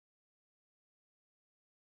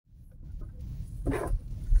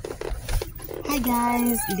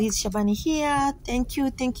guys, Liz Shabani here. Thank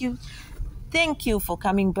you for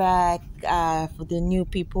coming back. For the new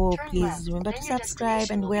people, please remember to subscribe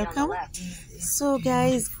and welcome. So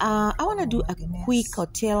guys, I want to do a quick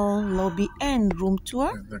hotel lobby and room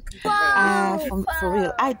tour. For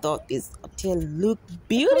real, I thought this hotel looked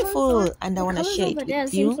beautiful and I want to share it with you.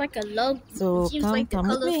 Seems like a logo. So Seems come like the with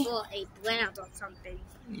color me. for a brand or something.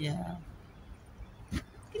 Yeah. Can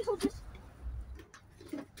you hold this?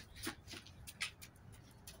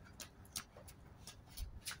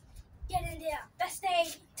 Get in there. Best day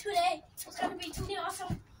today. It's gonna be totally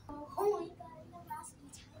awesome. Oh my god, I never asked me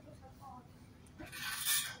to put this on.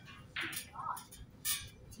 God.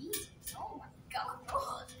 Jesus. Oh my god.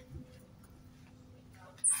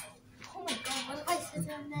 Oh my god. What if I sit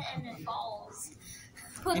in there and it falls?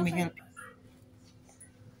 Let me help.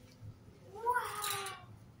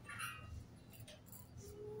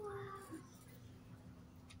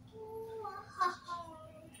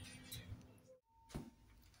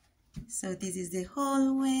 So this is the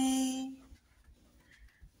hallway.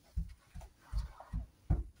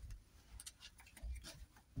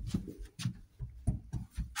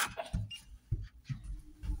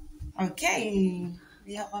 Okay,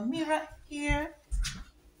 we have a mirror here.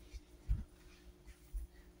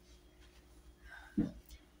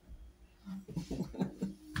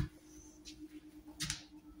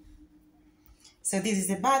 So this is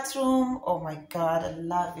the bathroom. Oh my god, I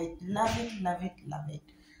love it, love it, love it, love it,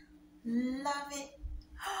 love it.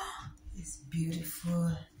 It's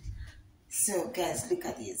beautiful. So guys, look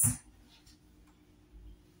at this.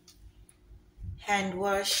 Hand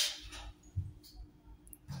wash,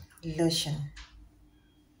 lotion.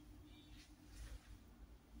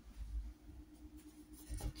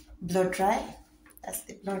 Blow dry. That's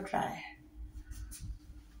the blow dry.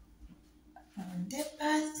 And the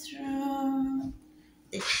bathroom,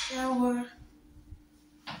 the shower.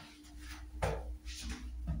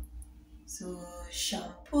 So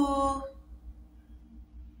shampoo,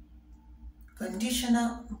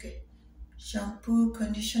 conditioner. Okay, shampoo,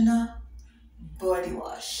 conditioner, body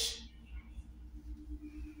wash.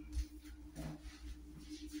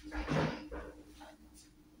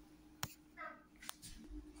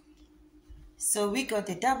 So we got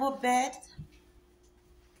a double bed.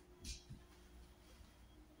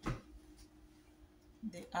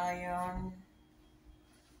 The iron.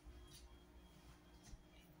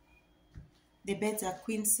 The beds are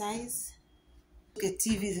queen size. The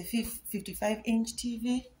TV is a 55-inch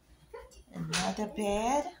TV. Another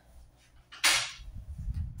bed.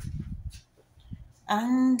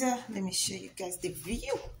 And let me show you guys the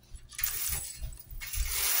view.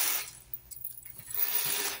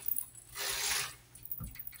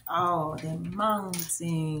 Oh, the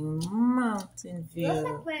mountain view. Looks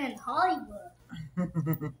like we're in Hollywood.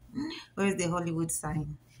 Where's the Hollywood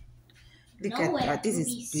sign? Look Nowhere at that. This to is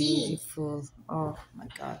be seen. beautiful. Oh my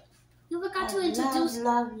god. You forgot to introduce.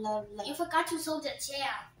 You forgot to show the chair.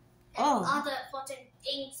 And all the important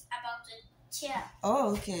things about the chair.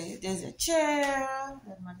 Oh, okay. There's a chair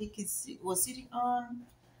that Malik was sitting on.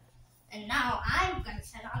 And now I'm gonna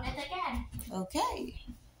sit on it again. Okay.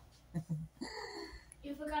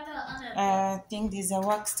 You forgot the other. I think this is a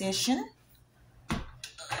workstation.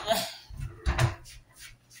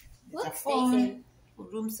 What phone,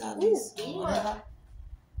 room service, Ooh, or whatever.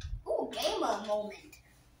 Ooh, gamer moment.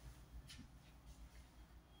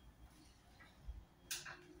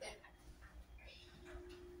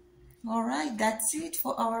 All right, that's it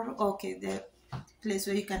for our room. Okay, the place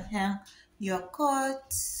where you can hang your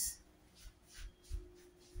coats.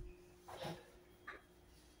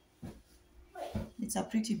 It's a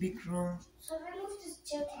pretty big room. So if I move this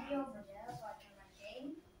chair to be over there so I can run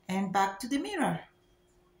game. And back to the mirror.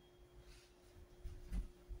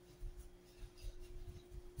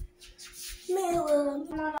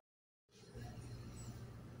 Mirror.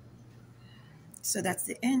 So that's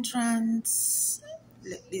the entrance.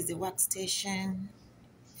 This is the workstation.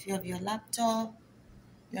 If you have your laptop,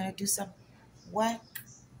 you want to do some work,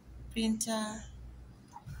 printer.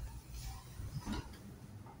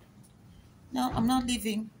 No, I'm not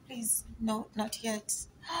leaving. Please, no, not yet.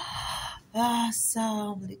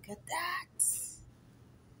 Awesome, look at that.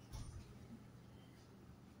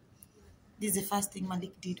 This is the first thing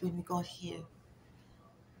Malik did when we got here.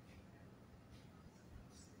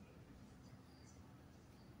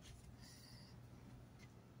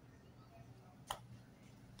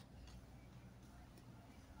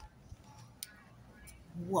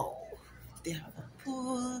 Whoa, they have a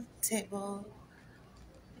pool table.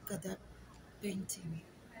 Look at that painting.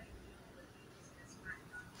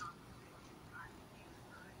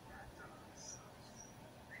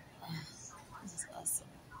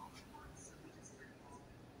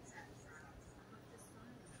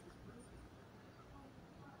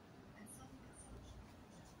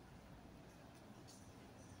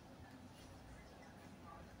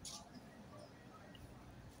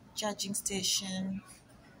 charging station.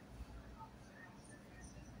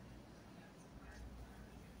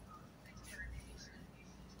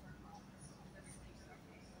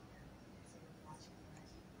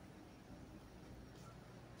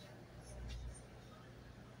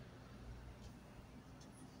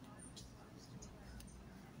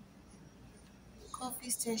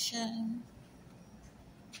 Coffee station.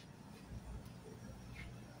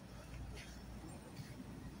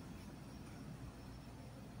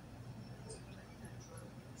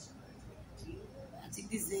 I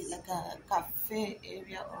think this is like a cafe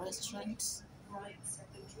area or restaurant. Right, said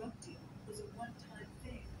the drug deal was a one-time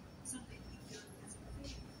thing, something he done as a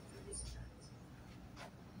favor for his friends.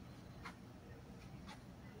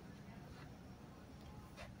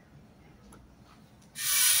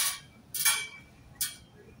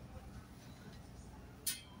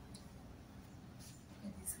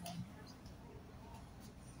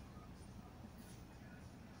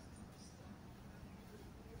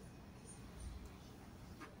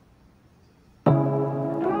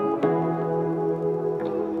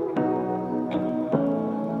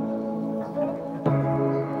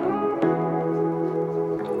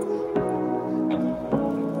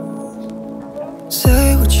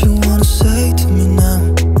 Say what you wanna say to me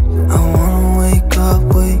now. I wanna wake up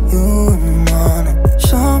with you in the morning.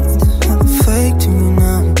 Show me there's nothing fake to me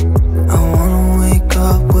now. I wanna wake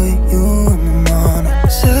up with you in the morning.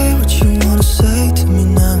 Say what you wanna say to me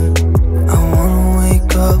now. I wanna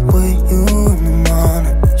wake up with you in the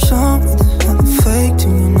morning. Show me there's nothing fake to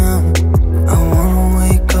me now. I wanna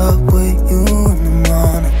wake up with you in the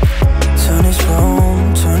morning. Turn this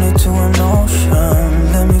room, turn it to an ocean.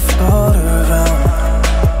 Let me float around.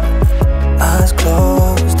 Eyes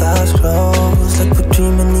closed, like we're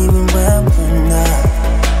dreaming even when we're not.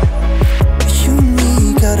 You and me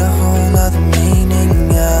got a whole other meaning,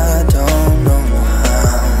 I don't know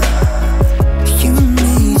how. You and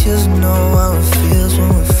me just know how it feels when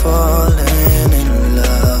we're falling in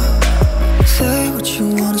love. Say what you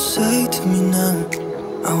wanna say to me now.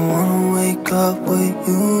 I wanna wake up with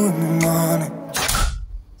you in the morning.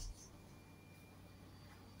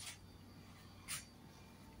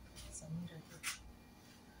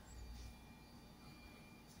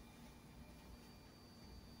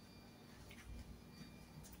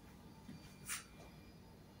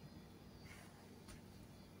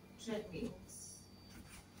 Treadmills.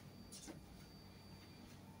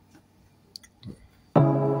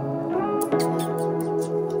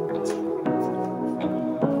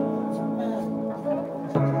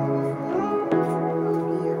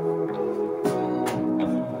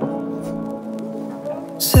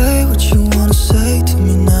 Say what you wanna say to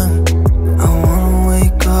me now. I wanna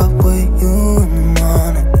wake up with you in the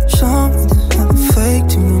morning. Show me there's nothing fake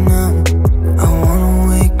to me now. I wanna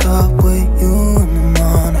wake up with you in the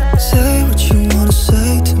morning. Say what you wanna say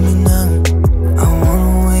to me now. I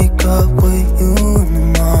wanna wake up with you in the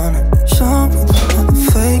morning. Show me there's nothing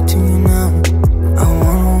fake to me now. I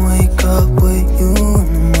wanna wake up with you in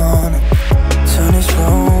the morning. Turn this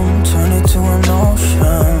room, turn it to an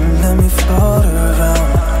ocean. Let me float around.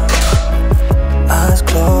 Eyes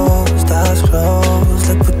closed,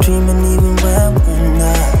 like we're dreaming even when we're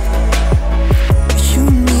not. You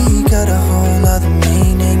and me got a whole other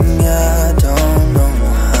meaning, I don't know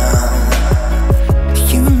how.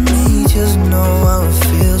 You and me just know how it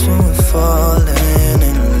feels when we're falling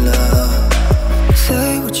in love.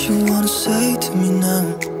 Say what you wanna say to me now.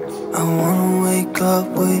 I wanna wake up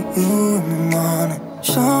with you in the morning.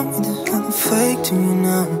 Show me there's nothing fake to me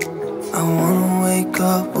now. I wanna wake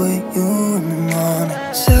up with you in the morning.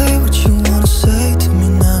 Say what you wanna say to me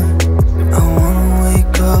now. I wanna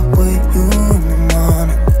wake up with you in the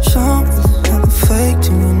morning. Show me there's nothing fake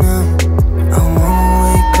to me now. I wanna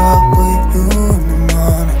wake up with you in the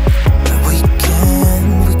morning. Like we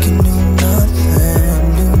can do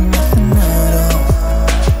nothing at all.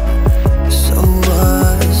 So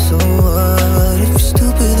what? If you're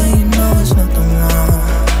stupid then you know it's nothing wrong.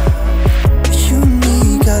 You and me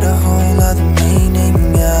got a whole other meaning,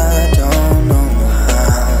 I don't know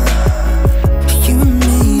how. You and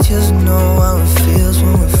me just know how it feels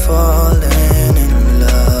when we're falling in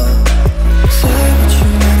love. Say what you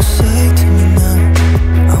wanna say to me now.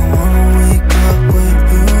 I wanna wake up with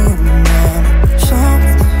you in the morning. Show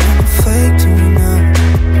me there's nothing fake to me now.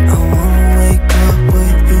 I wanna wake up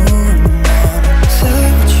with you in the morning. Say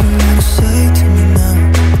what you wanna say to me now.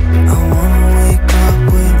 I wanna wake up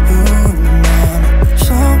with you in the morning.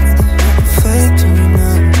 Show me there's nothing fake to me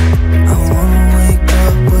now. I wanna wake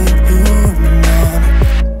up with you in the morning.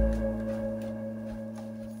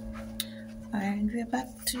 And we're back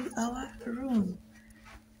to our room.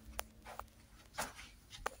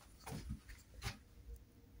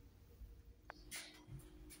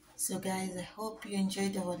 So guys, I hope you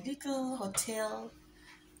enjoyed our little hotel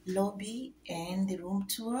lobby and the room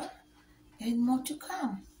tour, and more to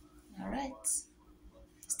come. All right,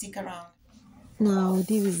 stick around. Now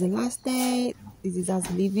this is the last day. This is us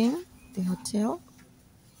leaving the hotel.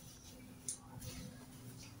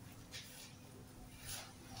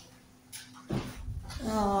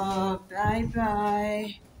 Oh, bye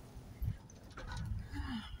bye.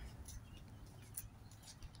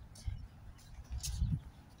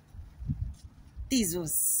 This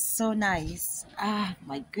was so nice. Ah,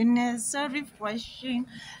 my goodness, so refreshing.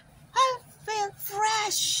 I feel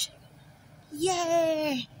fresh.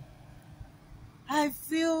 Yay! I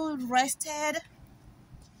feel rested.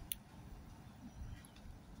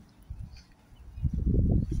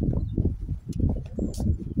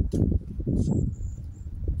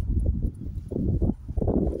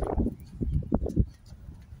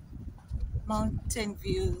 Mountain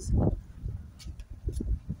views.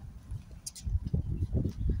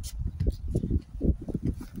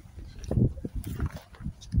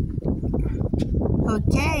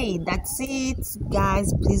 Okay, that's it,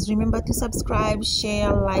 guys. Please remember to subscribe,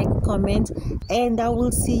 share, like, comment, and I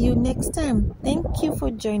will see you next time. Thank you for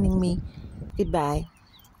joining me. Goodbye.